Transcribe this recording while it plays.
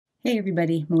Hey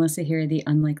everybody, Melissa here, the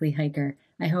Unlikely Hiker.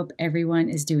 I hope everyone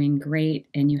is doing great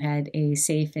and you had a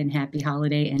safe and happy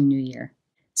holiday and new year.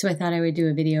 So I thought I would do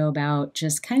a video about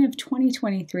just kind of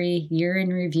 2023 year in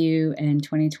review and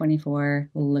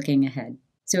 2024 looking ahead.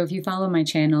 So if you follow my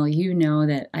channel, you know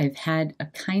that I've had a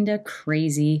kind of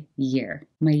crazy year.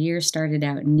 My year started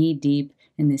out knee deep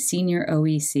in the senior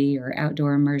OEC or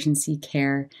outdoor emergency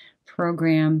care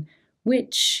program,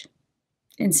 which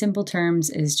in simple terms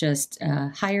is just a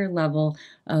higher level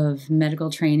of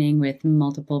medical training with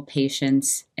multiple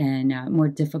patients and more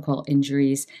difficult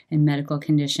injuries and medical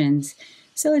conditions.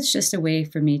 So it's just a way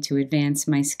for me to advance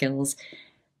my skills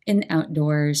in the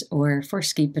outdoors or for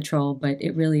ski patrol, but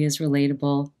it really is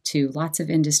relatable to lots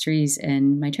of industries,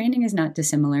 and my training is not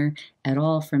dissimilar at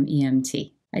all from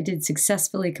EMT. I did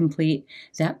successfully complete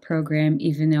that program,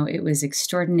 even though it was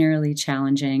extraordinarily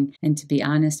challenging. And to be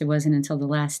honest, it wasn't until the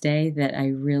last day that I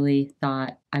really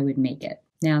thought I would make it.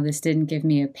 Now, this didn't give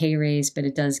me a pay raise, but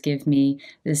it does give me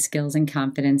the skills and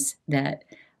confidence that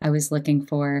I was looking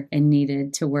for and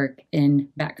needed to work in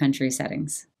backcountry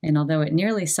settings. And although it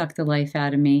nearly sucked the life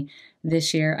out of me,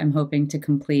 this year I'm hoping to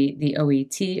complete the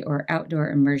OET or Outdoor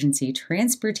Emergency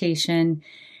Transportation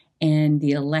and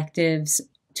the electives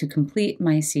to complete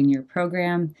my senior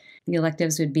program. The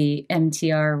electives would be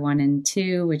MTR 1 and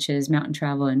 2, which is Mountain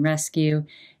Travel and Rescue,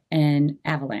 and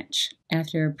Avalanche.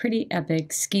 After a pretty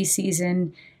epic ski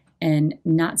season and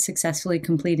not successfully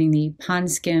completing the pond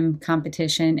skim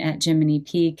competition at Jiminy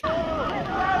Peak,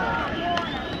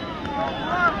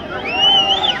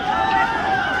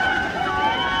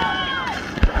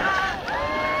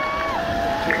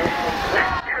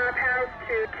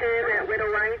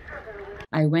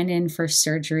 I went in for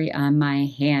surgery on my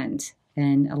hand,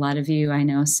 and a lot of you I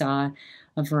know saw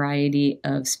a variety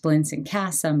of splints and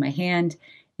casts on my hand,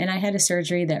 and I had a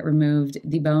surgery that removed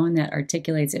the bone that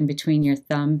articulates in between your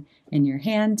thumb and your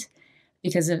hand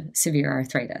because of severe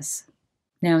arthritis.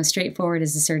 Now, as straightforward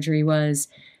as the surgery was,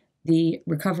 the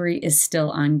recovery is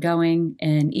still ongoing,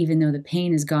 and even though the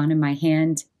pain is gone in my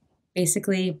hand,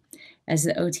 basically, as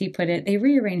the OT put it, they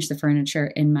rearranged the furniture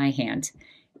in my hand.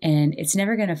 And it's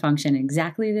never going to function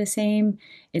exactly the same.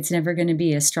 It's never going to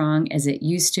be as strong as it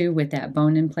used to with that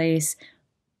bone in place,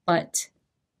 but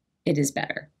it is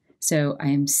better. So I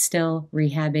am still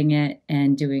rehabbing it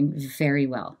and doing very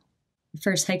well. The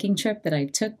first hiking trip that I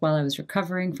took while I was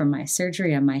recovering from my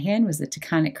surgery on my hand was the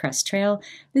Taconic Crest Trail.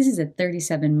 This is a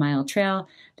 37-mile trail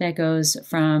that goes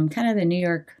from kind of the New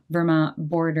York-Vermont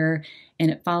border,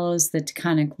 and it follows the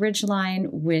Taconic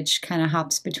Ridgeline, which kind of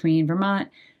hops between Vermont,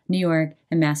 New York,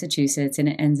 and Massachusetts, and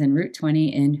it ends in Route 20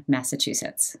 in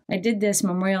Massachusetts. I did this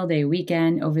Memorial Day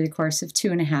weekend over the course of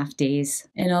 2.5 days.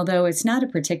 And although it's not a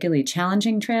particularly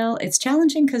challenging trail, it's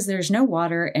challenging because there's no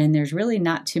water and there's really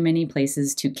not too many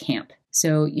places to camp.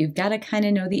 So you've got to kind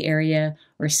of know the area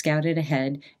or scout it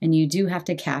ahead, and you do have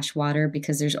to cache water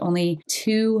because there's only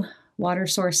 2 water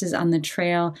sources on the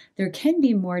trail. There can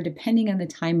be more depending on the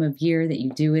time of year that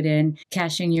you do it in.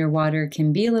 Caching your water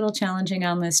can be a little challenging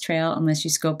on this trail unless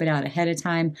you scope it out ahead of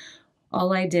time.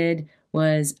 All I did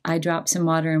was I dropped some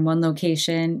water in one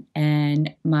location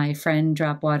and my friend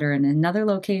dropped water in another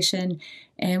location,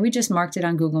 and we just marked it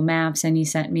on Google Maps, and he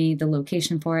sent me the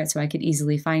location for it so I could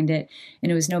easily find it,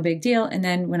 and it was no big deal. And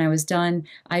then when I was done,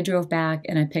 I drove back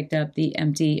and I picked up the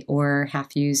empty or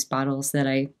half-used bottles that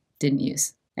I didn't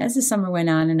use. As the summer went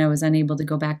on and I was unable to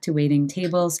go back to waiting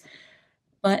tables,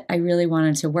 but I really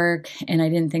wanted to work, and I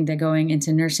didn't think that going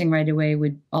into nursing right away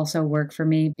would also work for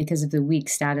me because of the weak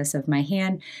status of my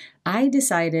hand, I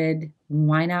decided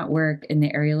why not work in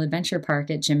the aerial adventure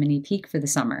park at Jiminy Peak for the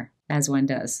summer, as one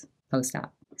does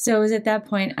post-op. So it was at that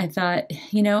point I thought,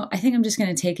 I think I'm just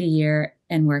going to take a year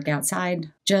and work outside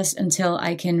just until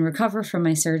I can recover from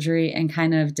my surgery and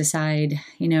kind of decide,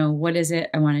 what is it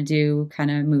I want to do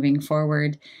kind of moving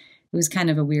forward. It was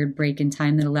kind of a weird break in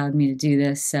time that allowed me to do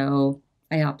this, so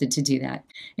I opted to do that.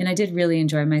 And I did really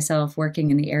enjoy myself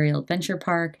working in the aerial adventure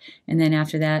park, and then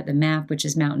after that, the MAP, which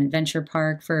is Mountain Adventure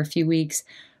Park, for a few weeks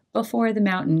before the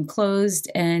mountain closed,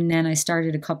 and then I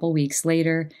started a couple weeks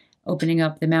later opening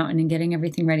up the mountain and getting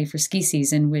everything ready for ski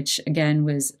season, which again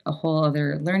was a whole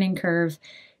other learning curve.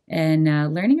 And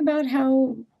learning about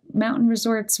how mountain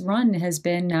resorts run has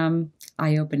been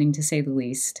eye-opening, to say the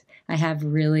least. I have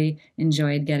really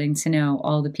enjoyed getting to know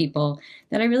all the people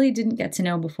that I really didn't get to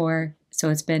know before,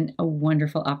 so it's been a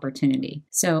wonderful opportunity.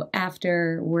 So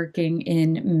after working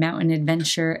in mountain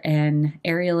adventure and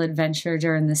aerial adventure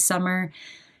during the summer,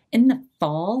 in the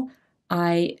fall,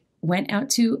 I went out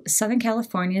to Southern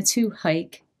California to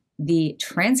hike the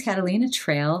Trans Catalina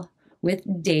Trail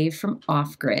with Dave from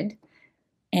Off Grid.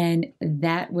 And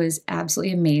that was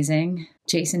absolutely amazing.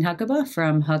 Jason Huckabee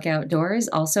from Huck Outdoors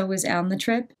also was on the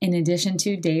trip, in addition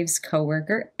to Dave's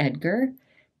coworker, Edgar.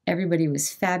 Everybody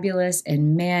was fabulous,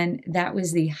 and man, that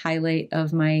was the highlight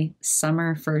of my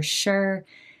summer for sure.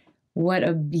 What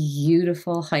a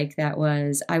beautiful hike that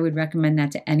was. I would recommend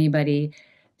that to anybody.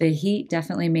 The heat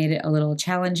definitely made it a little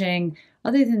challenging.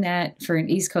 Other than that, for an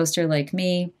East Coaster like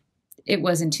me, it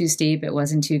wasn't too steep, it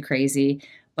wasn't too crazy,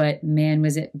 but man,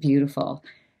 was it beautiful.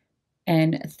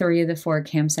 And 3 of the 4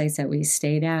 campsites that we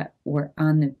stayed at were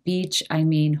on the beach. I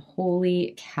mean,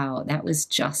 holy cow, that was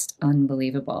just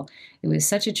unbelievable. It was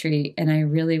such a treat, and I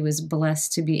really was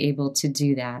blessed to be able to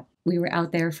do that. We were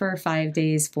out there for 5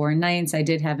 days, 4 nights. I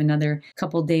did have another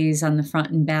couple days on the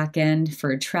front and back end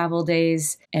for travel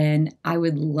days, and I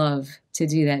would love to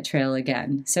do that trail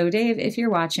again. So Dave, if you're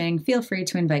watching, feel free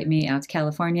to invite me out to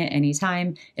California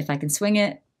anytime. If I can swing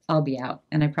it, I'll be out,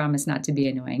 and I promise not to be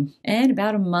annoying. And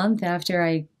about a month after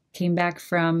I came back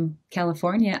from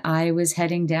California, I was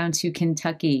heading down to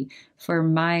Kentucky for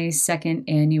my 2nd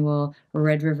annual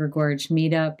Red River Gorge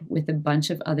meetup with a bunch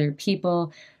of other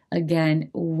people. Again,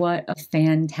 what a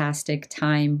fantastic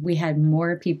time. We had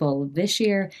more people this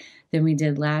year than we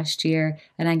did last year,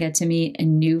 and I got to meet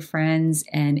new friends,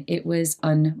 and it was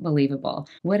unbelievable.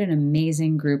 What an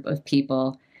amazing group of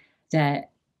people that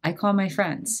I call my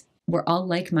friends. We're all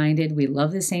like-minded. We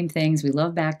love the same things. We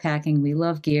love backpacking. We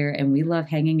love gear, and we love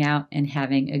hanging out and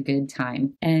having a good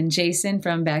time. And Jason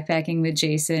from Backpacking with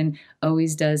Jason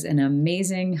always does an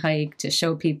amazing hike to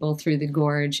show people through the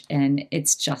gorge, and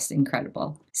it's just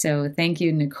incredible. So thank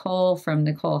you, Nicole from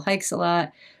Nicole Hikes a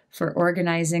Lot, for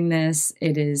organizing this.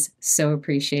 It is so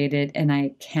appreciated, and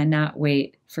I cannot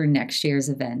wait for next year's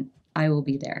event. I will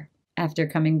be there. After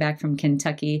coming back from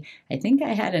Kentucky, I think I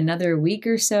had another week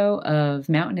or so of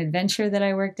mountain adventure that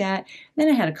I worked at. Then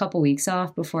I had a couple weeks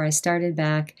off before I started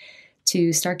back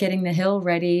to start getting the hill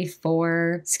ready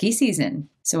for ski season.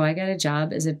 So I got a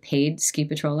job as a paid ski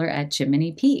patroller at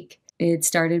Jiminy Peak. It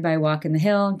started by walking the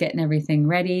hill, getting everything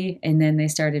ready, and then they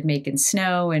started making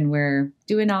snow, and we're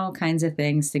doing all kinds of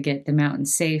things to get the mountain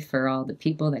safe for all the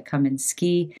people that come and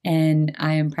ski. And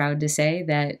I am proud to say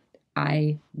that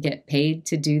I get paid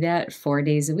to do that 4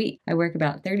 days a week. I work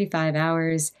about 35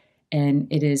 hours, and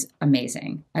it is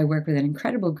amazing. I work with an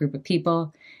incredible group of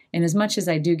people, and as much as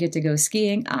I do get to go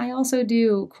skiing, I also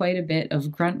do quite a bit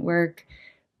of grunt work,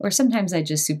 or sometimes I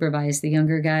just supervise the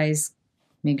younger guys,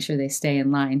 make sure they stay in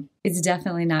line. It's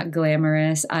definitely not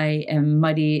glamorous. I am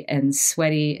muddy and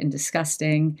sweaty and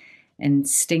disgusting and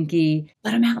stinky,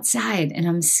 but I'm outside and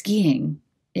I'm skiing.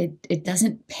 It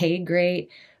doesn't pay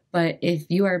great, but if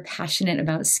you are passionate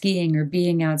about skiing or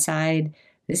being outside,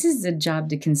 this is a job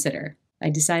to consider. I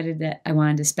decided that I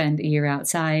wanted to spend a year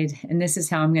outside, and this is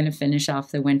how I'm going to finish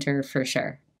off the winter for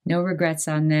sure. No regrets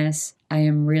on this. I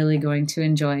am really going to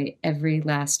enjoy every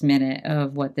last minute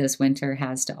of what this winter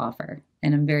has to offer,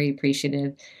 and I'm very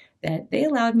appreciative that they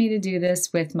allowed me to do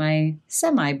this with my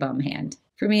semi-bum hand.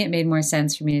 For me, it made more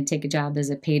sense for me to take a job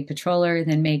as a paid patroller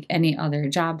than make any other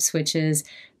job switches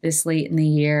this late in the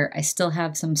year. I still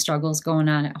have some struggles going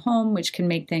on at home, which can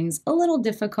make things a little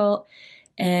difficult.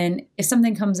 And if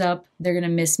something comes up, they're going to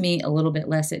miss me a little bit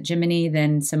less at Jiminy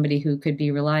than somebody who could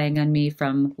be relying on me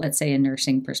from, let's say, a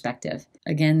nursing perspective.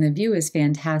 Again, the view is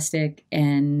fantastic,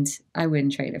 and I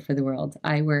wouldn't trade it for the world.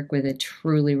 I work with a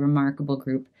truly remarkable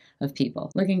group of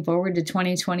people. Looking forward to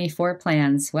 2024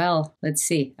 plans. Well, let's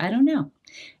see. I don't know.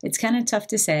 It's kind of tough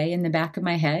to say. In the back of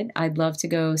my head, I'd love to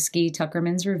go ski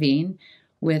Tuckerman's Ravine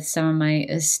with some of my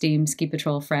esteemed ski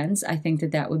patrol friends. I think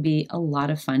that that would be a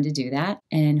lot of fun to do that.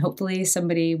 And hopefully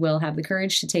somebody will have the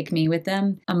courage to take me with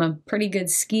them. I'm a pretty good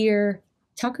skier.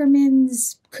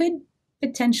 Tuckerman's could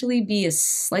potentially be a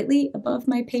slightly above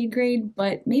my paid grade,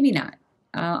 but maybe not.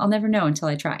 I'll never know until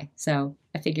I try. So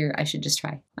I figure I should just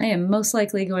try. I am most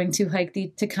likely going to hike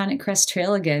the Taconic Crest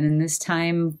Trail again, and this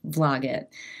time vlog it.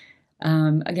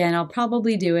 Again, I'll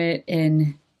probably do it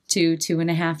in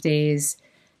 2.5 days,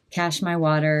 cache my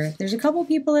water. There's a couple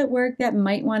people at work that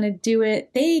might want to do it.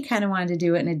 They kind of wanted to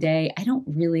do it in a day. I don't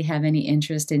really have any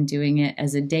interest in doing it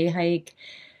as a day hike.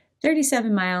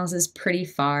 37 miles is pretty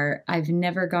far. I've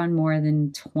never gone more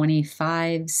than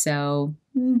 25, so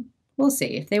we'll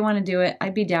see. If they want to do it,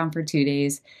 I'd be down for 2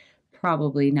 days.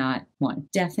 Probably not 1.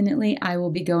 Definitely, I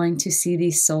will be going to see the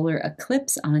solar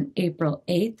eclipse on April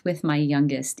 8th with my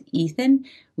youngest, Ethan.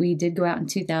 We did go out in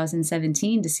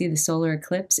 2017 to see the solar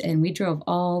eclipse, and we drove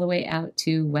all the way out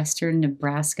to western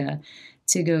Nebraska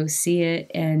to go see it,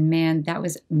 and man, that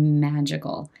was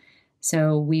magical.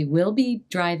 So we will be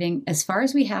driving as far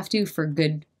as we have to for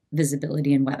good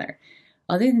visibility and weather.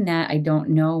 Other than that, I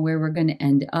don't know where we're going to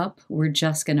end up. We're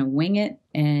just going to wing it.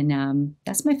 And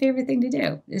that's my favorite thing to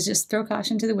do, is just throw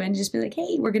caution to the wind, just be like,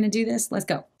 hey, we're going to do this. Let's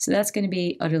go. So that's going to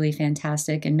be utterly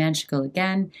fantastic and magical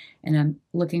again. And I'm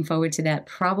looking forward to that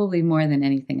probably more than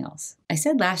anything else. I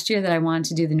said last year that I wanted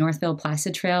to do the Northville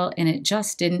Placid Trail, and it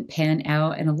just didn't pan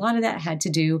out. And a lot of that had to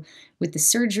do with the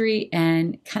surgery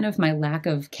and kind of my lack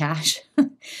of cash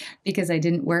because I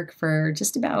didn't work for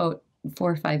just about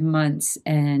 4 or 5 months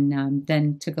and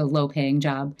then took a low-paying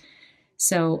job.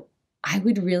 So I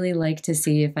would really like to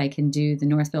see if I can do the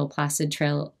Northville Placid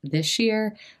Trail this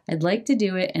year. I'd like to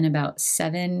do it in about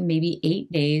 7, maybe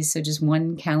 8 days, so just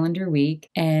 1 calendar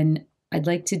week. And I'd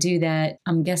like to do that,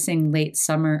 I'm guessing late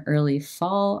summer, early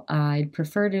fall. I'd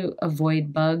prefer to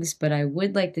avoid bugs, but I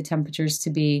would like the temperatures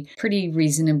to be pretty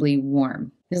reasonably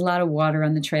warm. There's a lot of water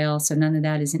on the trail, so none of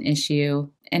that is an issue.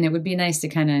 And it would be nice to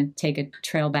kind of take a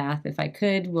trail bath if I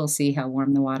could. We'll see how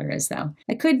warm the water is, though.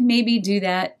 I could maybe do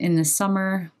that in the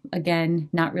summer. Again,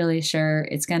 not really sure.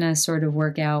 It's going to sort of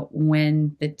work out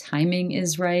when the timing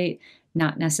is right,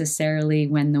 not necessarily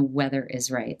when the weather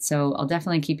is right. So I'll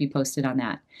definitely keep you posted on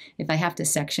that. If I have to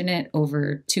section it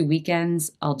over 2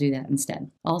 weekends, I'll do that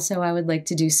instead. Also, I would like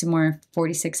to do some more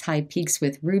 46 high peaks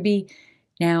with Ruby.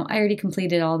 Now, I already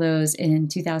completed all those in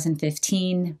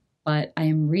 2015, but I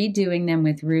am redoing them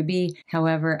with Ruby.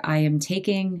 However, I am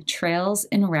taking trails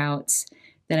and routes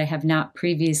that I have not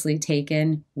previously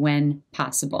taken when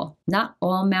possible. Not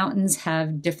all mountains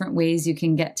have different ways you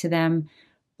can get to them,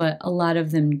 but a lot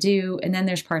of them do. And then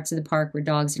there's parts of the park where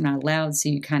dogs are not allowed, so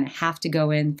you kind of have to go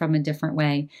in from a different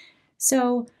way.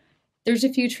 So there's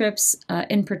a few trips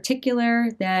in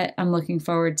particular that I'm looking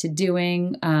forward to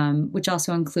doing, which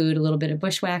also include a little bit of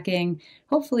bushwhacking.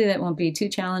 Hopefully that won't be too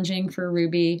challenging for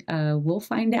Ruby. We'll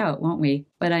find out, won't we?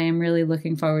 But I am really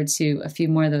looking forward to a few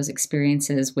more of those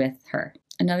experiences with her.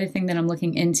 Another thing that I'm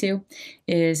looking into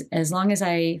is, as long as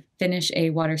I finish a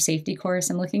water safety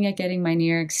course, I'm looking at getting my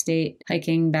New York State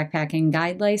hiking backpacking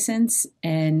guide license,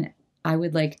 and I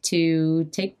would like to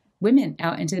take women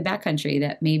out into the backcountry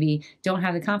that maybe don't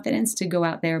have the confidence to go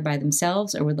out there by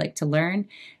themselves or would like to learn.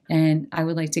 And I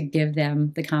would like to give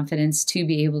them the confidence to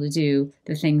be able to do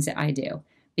the things that I do,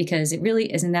 because it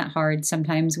really isn't that hard.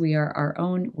 Sometimes we are our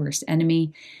own worst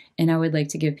enemy. And I would like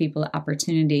to give people the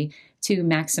opportunity to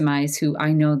maximize who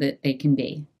I know that they can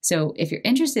be. So if you're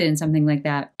interested in something like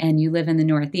that and you live in the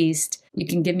Northeast, you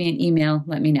can give me an email,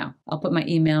 let me know. I'll put my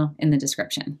email in the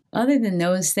description. Other than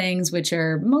those things, which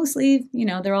are mostly,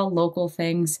 they're all local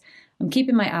things, I'm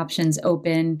keeping my options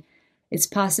open. It's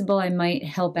possible I might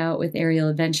help out with aerial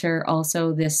adventure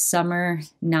also this summer,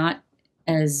 not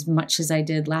as much as I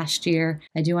did last year.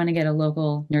 I do want to get a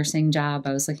local nursing job.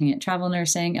 I was looking at travel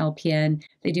nursing, LPN.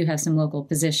 They do have some local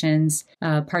positions,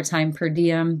 part-time per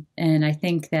diem. And I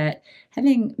think that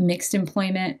having mixed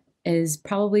employment is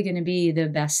probably going to be the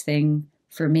best thing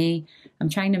for me. I'm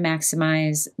trying to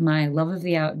maximize my love of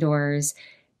the outdoors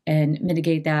and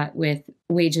mitigate that with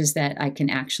wages that I can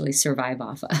actually survive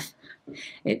off of.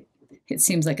 It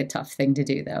seems like a tough thing to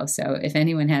do, though. So if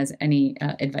anyone has any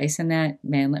advice on that,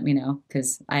 man, let me know,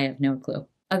 because I have no clue.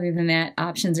 Other than that,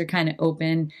 options are kind of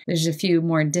open. There's a few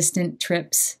more distant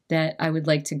trips that I would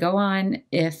like to go on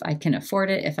if I can afford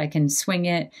it, if I can swing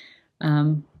it.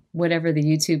 Whatever the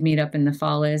YouTube meetup in the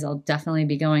fall is, I'll definitely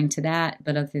be going to that.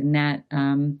 But other than that,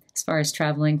 as far as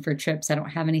traveling for trips, I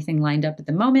don't have anything lined up at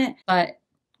the moment, but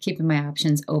keeping my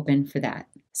options open for that.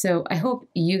 So I hope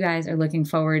you guys are looking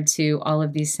forward to all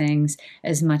of these things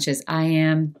as much as I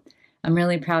am. I'm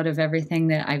really proud of everything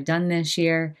that I've done this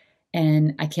year,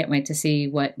 and I can't wait to see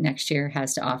what next year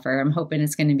has to offer. I'm hoping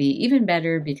it's going to be even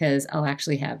better because I'll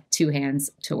actually have 2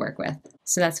 hands to work with.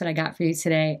 So that's what I got for you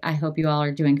today. I hope you all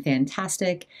are doing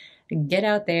fantastic. Get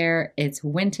out there. It's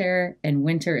winter, and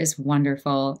winter is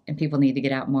wonderful, and people need to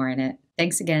get out more in it.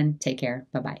 Thanks again. Take care.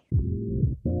 Bye-bye.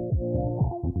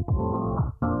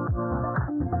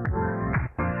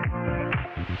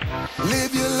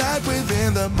 Live your life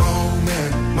within the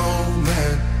moment,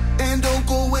 and don't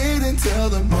go wait until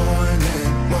the morning.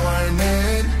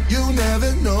 You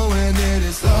never know when it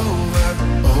is over.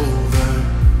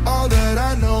 All that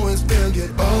I know is we'll get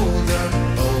older.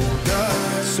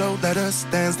 So let us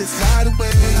dance this night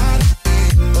away.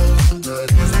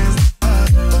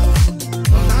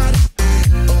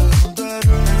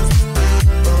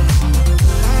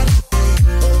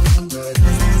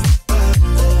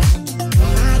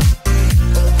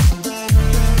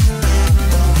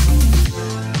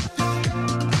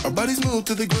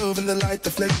 To the groove and the light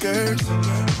that flickers.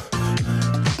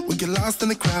 We get lost in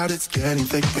the crowd, it's getting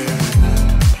thicker.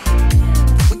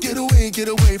 We get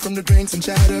away from the drinks and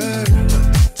chatter.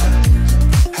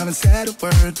 Haven't said a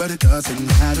word, but it doesn't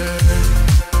matter.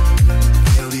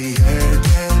 Feel the air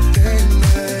get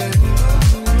thinner.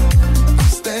 I'm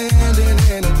standing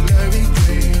in a blurry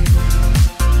dream.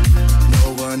 No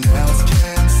one else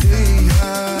can see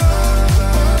us.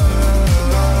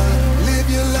 Live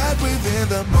your life within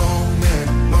the moment,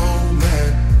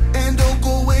 moment. And don't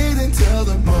go wait until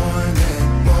the morning,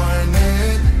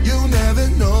 morning. You never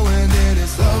know when it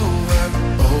is over,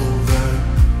 over.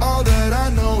 All that I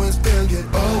know is we'll get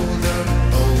older,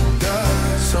 older.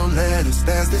 So let us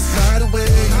dance this night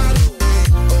away.